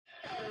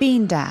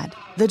Bean Dad,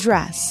 The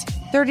Dress,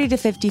 30 to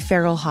 50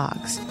 Feral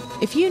Hogs.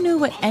 If you knew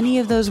what any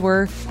of those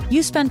were,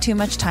 you spend too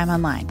much time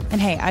online.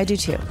 And hey, I do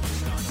too.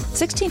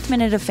 16th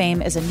Minute of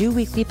Fame is a new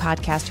weekly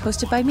podcast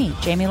hosted by me,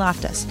 Jamie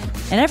Loftus.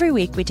 And every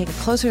week we take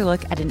a closer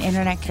look at an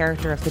internet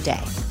character of the day.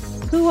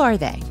 Who are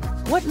they?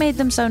 What made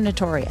them so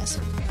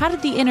notorious? How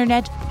did the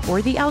internet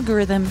or the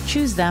algorithm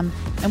choose them?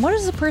 And what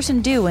does a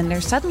person do when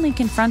they're suddenly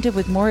confronted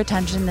with more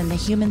attention than the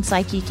human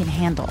psyche can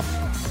handle?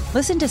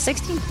 Listen to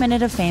 16th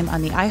Minute of Fame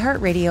on the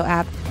iHeartRadio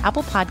app,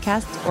 Apple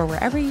Podcasts, or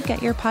wherever you get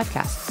your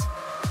podcasts.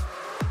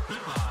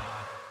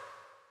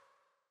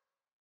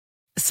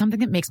 Something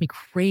that makes me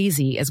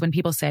crazy is when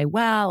people say,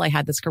 well, I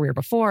had this career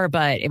before,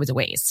 but it was a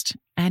waste.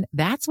 And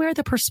that's where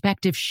the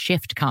perspective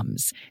shift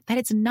comes, that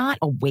it's not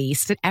a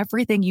waste, that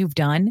everything you've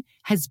done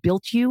has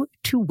built you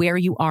to where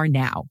you are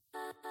now.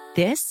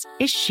 This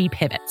is She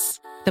Pivots,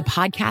 the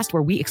podcast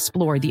where we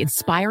explore the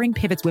inspiring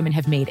pivots women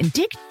have made and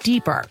dig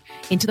deeper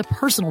into the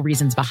personal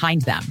reasons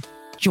behind them.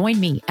 Join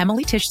me,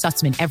 Emily Tish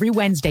Sussman, every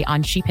Wednesday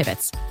on She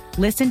Pivots.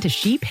 Listen to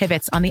She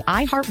Pivots on the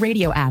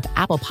iHeartRadio app,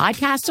 Apple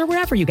Podcasts, or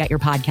wherever you get your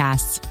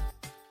podcasts.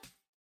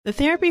 The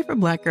Therapy for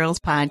Black Girls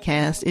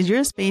podcast is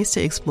your space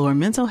to explore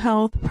mental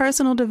health,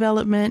 personal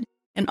development,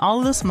 and all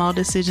of the small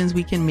decisions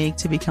we can make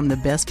to become the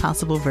best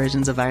possible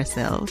versions of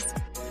ourselves.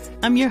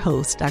 I'm your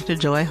host, Dr.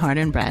 Joy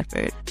Harden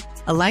Bradford,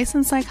 a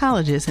licensed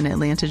psychologist in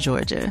Atlanta,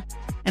 Georgia,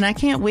 and I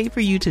can't wait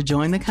for you to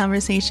join the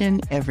conversation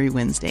every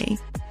Wednesday.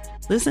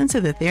 Listen to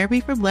the Therapy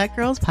for Black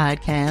Girls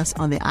podcast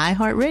on the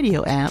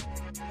iHeartRadio app,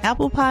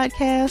 Apple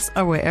Podcasts,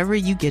 or wherever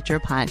you get your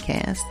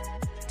podcasts.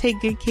 Take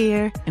good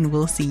care, and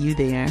we'll see you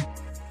there.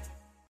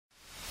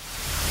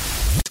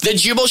 The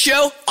Jubal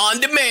Show on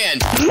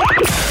demand.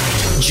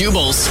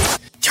 Jubal's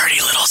dirty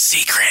little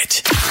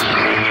secret.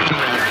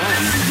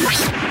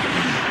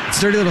 It's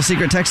Dirty Little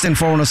Secret. Text in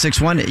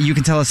 41061. You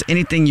can tell us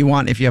anything you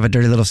want if you have a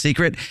dirty little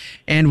secret.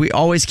 And we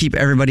always keep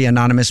everybody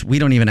anonymous. We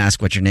don't even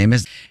ask what your name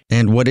is.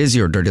 And what is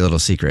your dirty little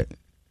secret?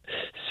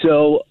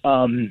 So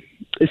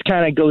this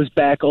kind of goes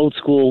back old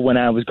school when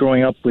I was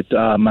growing up with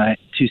my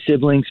two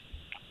siblings.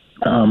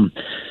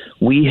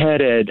 We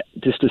had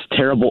just this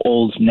terrible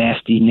old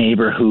nasty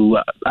neighbor who,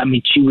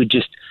 she would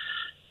just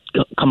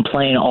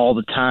complain all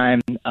the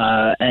time,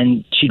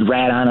 and she'd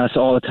rat on us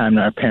all the time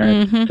to our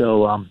parents. Mm-hmm.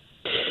 So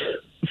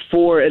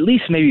for at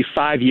least maybe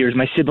 5 years,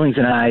 my siblings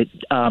and I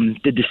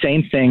did the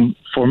same thing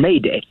for May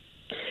Day.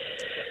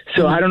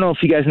 So I don't know if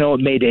you guys know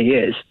what May Day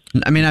is.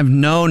 I mean, I've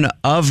known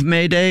of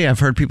May Day. I've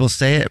heard people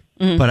say it,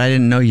 but I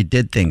didn't know you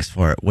did things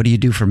for it. What do you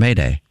do for May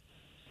Day?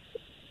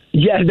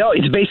 Yeah, no,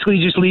 it's basically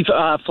just leave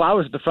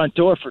flowers at the front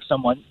door for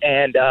someone,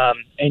 and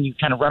you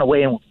kind of run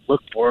away and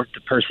look for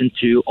the person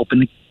to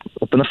open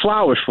the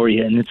flowers for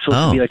you, and it's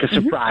supposed to be like a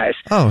surprise.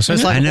 Oh, so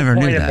it's like I never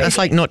knew that. That's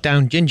like knock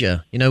down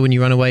ginger. You know, when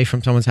you run away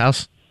from someone's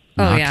house.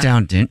 Knock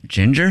down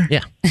ginger?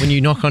 Yeah, when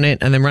you knock on it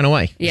and then run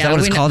away. Yeah, is that what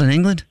it's called in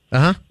England?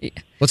 Uh-huh. Yeah.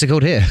 What's it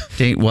called here?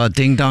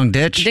 Ding Dong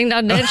Ditch? Ding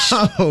Dong Ditch.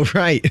 Oh,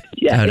 right.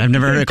 Yeah, I've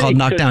never heard it called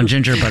knock down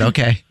ginger, but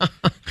okay.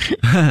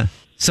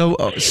 So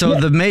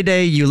the May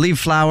Day, you leave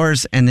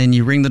flowers and then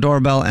you ring the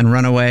doorbell and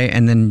run away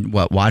and then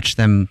watch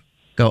them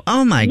go,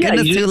 oh my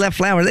goodness, who left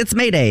flowers? It's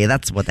May Day.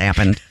 That's what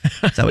happened.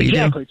 Is that what you do?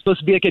 Exactly. It's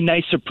supposed to be like a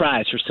nice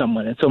surprise for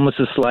someone. It's almost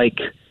just like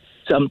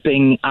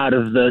something out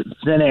of the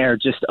thin air,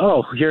 just,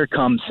 oh, here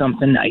comes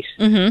something nice.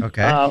 Mm-hmm.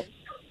 Okay.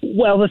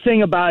 Well, the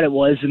thing about it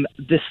was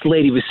this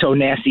lady was so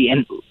nasty,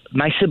 and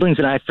my siblings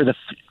and I,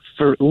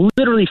 for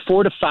literally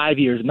 4 to 5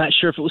 years, I'm not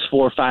sure if it was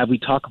 4 or 5, we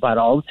talk about it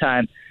all the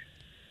time,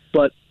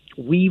 but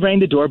we rang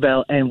the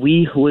doorbell, and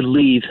we would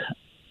leave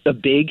a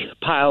big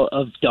pile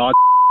of dog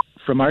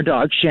from our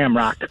dog,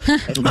 Shamrock,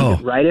 and leave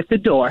it right at the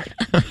door.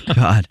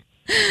 God.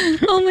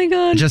 Oh, my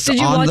God. Did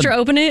you watch her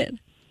open it?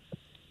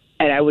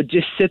 And I would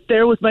just sit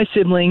there with my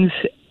siblings,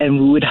 and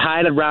we would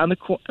hide around the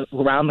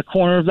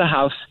corner of the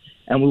house,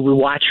 and we would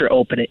watch her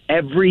open it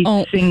every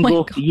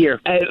single year.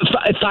 And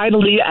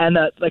finally, and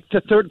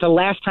the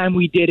last time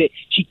we did it,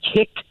 she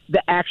kicked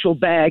the actual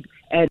bag,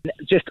 and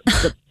just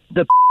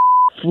the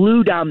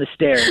flew down the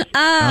stairs.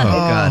 Oh,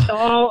 God.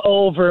 All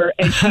over,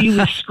 and she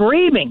was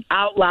screaming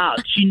out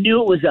loud. She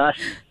knew it was us.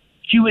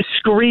 She was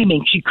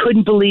screaming. She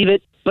couldn't believe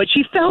it, but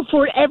she fell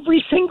for it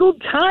every single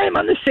time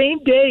on the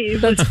same day.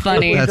 That's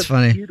funny. That's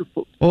funny.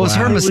 Beautiful. Well, it was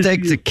her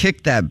mistake to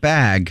kick that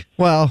bag.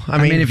 Well,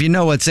 I mean, if you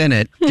know what's in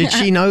it. Did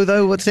she know,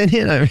 though, what's in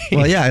it?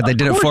 Well, yeah, they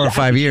did it 4 or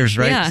 5 years,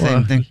 right? Yeah.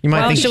 Same thing. You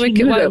might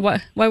think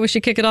why would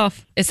she kick it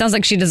off? It sounds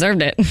like she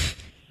deserved it.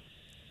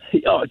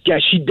 Oh, yeah,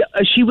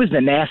 she was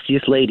the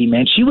nastiest lady,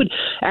 man. She would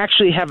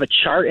actually have a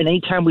chart, and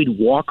anytime we'd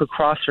walk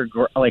across her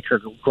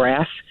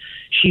grass,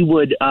 she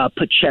would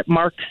put check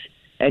marks,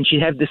 and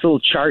she'd have this little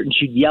chart, and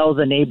she'd yell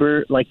the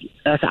neighbor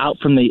us out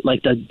from the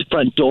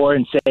front door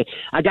and say,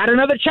 "I got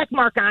another check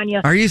mark on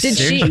you." Are you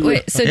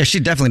serious? Yeah, she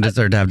definitely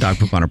deserved to have dog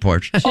poop on her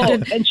porch.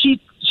 And she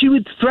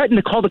would threaten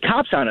to call the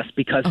cops on us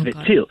because of it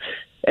too.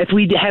 If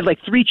we had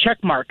 3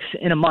 check marks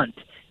in a month,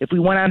 if we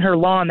went on her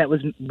lawn that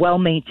was well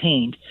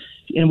maintained,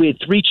 and we had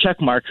 3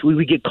 check marks, we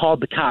would get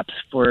called the cops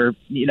for,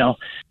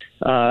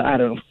 I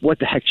don't know what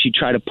the heck she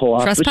tried to pull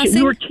off. Trespassing?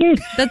 We were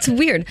kids. That's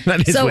weird.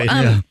 That is so, weird,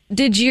 yeah.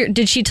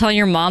 Did she tell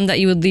your mom that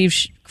you would leave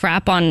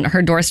crap on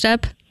her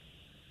doorstep?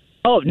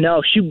 Oh,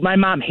 no. My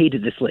mom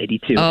hated this lady,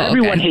 too. Oh, okay.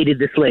 Everyone hated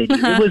this lady.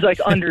 It was,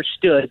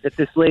 understood that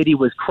this lady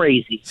was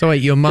crazy. So,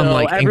 wait, your mom,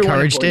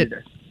 encouraged it?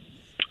 Her.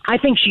 I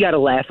think she got a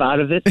laugh out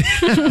of it.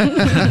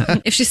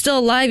 If she's still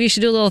alive, you should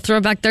do a little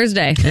Throwback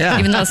Thursday. Yeah.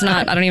 Even though it's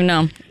not. I don't even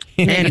know.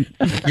 And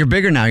you're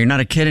bigger now. You're not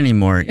a kid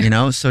anymore,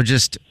 So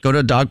just go to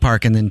a dog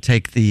park and then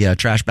take the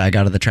trash bag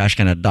out of the trash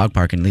can at a dog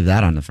park and leave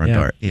that on the front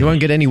door. You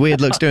won't get any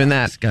weird looks doing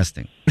that.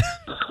 Disgusting.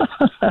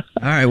 All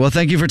right. Well,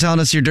 thank you for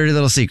telling us your dirty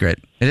little secret.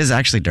 It is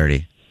actually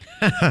dirty.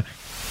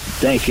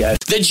 Thanks, guys.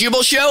 The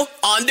Jubal Show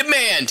on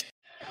demand.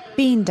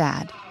 Bean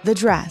Dad, The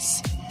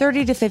Dress,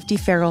 30 to 50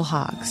 Feral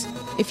Hogs.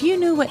 If you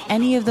knew what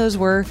any of those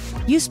were,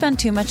 you spend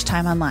too much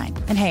time online.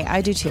 And hey,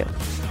 I do too.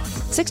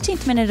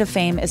 16th Minute of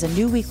Fame is a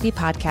new weekly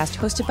podcast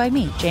hosted by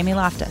me, Jamie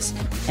Loftus.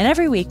 And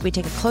every week we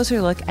take a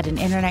closer look at an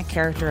internet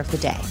character of the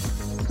day.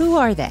 Who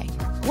are they?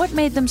 What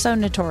made them so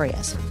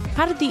notorious?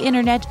 How did the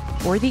internet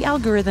or the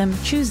algorithm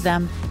choose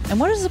them? And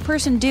what does a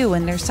person do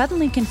when they're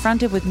suddenly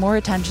confronted with more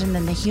attention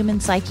than the human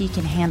psyche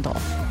can handle?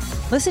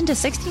 Listen to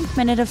 16th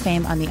Minute of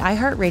Fame on the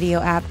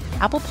iHeartRadio app,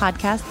 Apple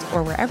Podcasts,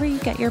 or wherever you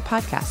get your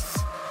podcasts.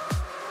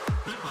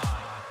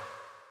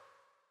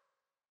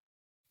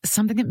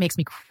 Something that makes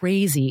me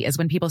crazy is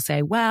when people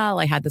say, well,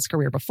 I had this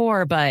career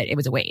before, but it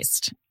was a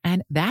waste.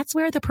 And that's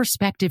where the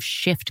perspective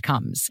shift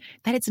comes,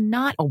 that it's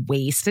not a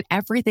waste, that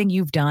everything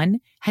you've done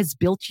has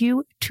built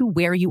you to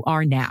where you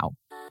are now.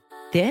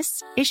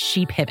 This is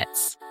She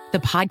Pivots, the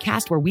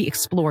podcast where we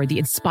explore the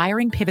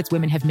inspiring pivots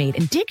women have made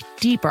and dig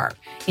deeper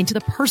into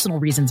the personal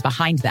reasons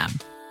behind them.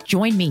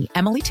 Join me,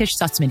 Emily Tish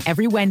Sussman,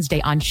 every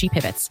Wednesday on She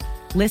Pivots.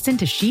 Listen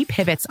to She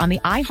Pivots on the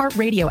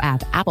iHeartRadio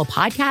app, Apple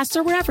Podcasts,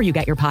 or wherever you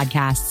get your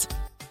podcasts.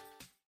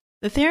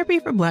 The Therapy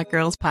for Black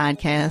Girls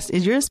podcast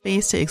is your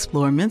space to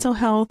explore mental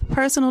health,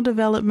 personal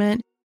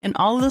development, and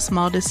all of the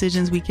small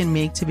decisions we can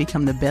make to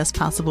become the best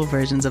possible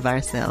versions of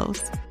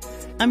ourselves.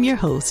 I'm your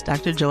host,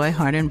 Dr. Joy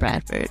Harden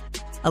Bradford,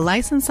 a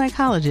licensed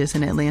psychologist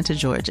in Atlanta,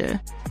 Georgia,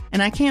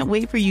 and I can't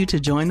wait for you to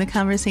join the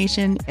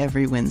conversation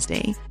every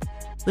Wednesday.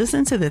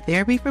 Listen to the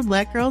Therapy for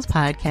Black Girls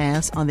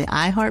podcast on the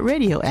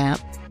iHeartRadio app,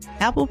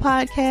 Apple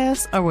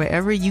Podcasts, or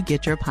wherever you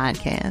get your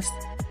podcasts.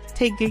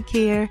 Take good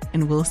care,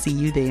 and we'll see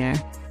you there.